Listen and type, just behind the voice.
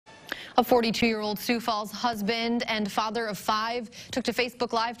A 42-year-old Sioux Falls husband and father of 5 took to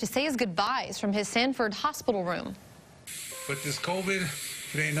Facebook Live to say his goodbyes from his Sanford hospital room. But this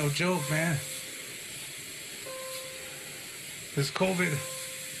COVID, it ain't no joke, man. This COVID,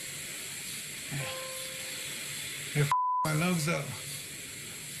 it my lungs up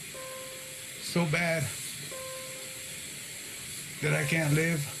so bad that I can't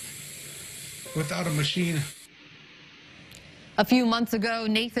live without a machine. A few months ago,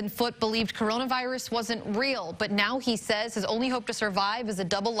 Nathan Foote believed coronavirus wasn't real, but now he says his only hope to survive is a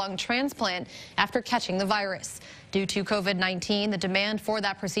double lung transplant after catching the virus. Due to COVID-19, the demand for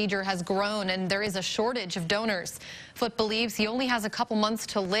that procedure has grown and there is a shortage of donors. Foote believes he only has a couple months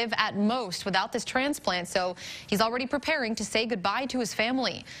to live at most without this transplant, so he's already preparing to say goodbye to his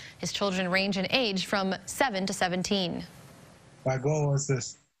family. His children range in age from 7 to 17. My goal is to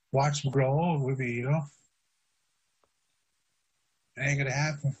watch them grow old with me, you know? It ain't gonna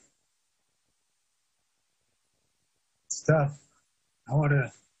happen. It's tough. I want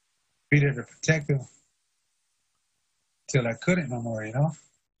to be there to protect them till I couldn't no more, you know?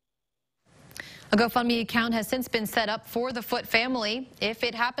 A GoFundMe account has since been set up for the Foote family. If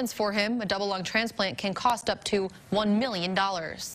it happens for him, a double lung transplant can cost up to $1 million.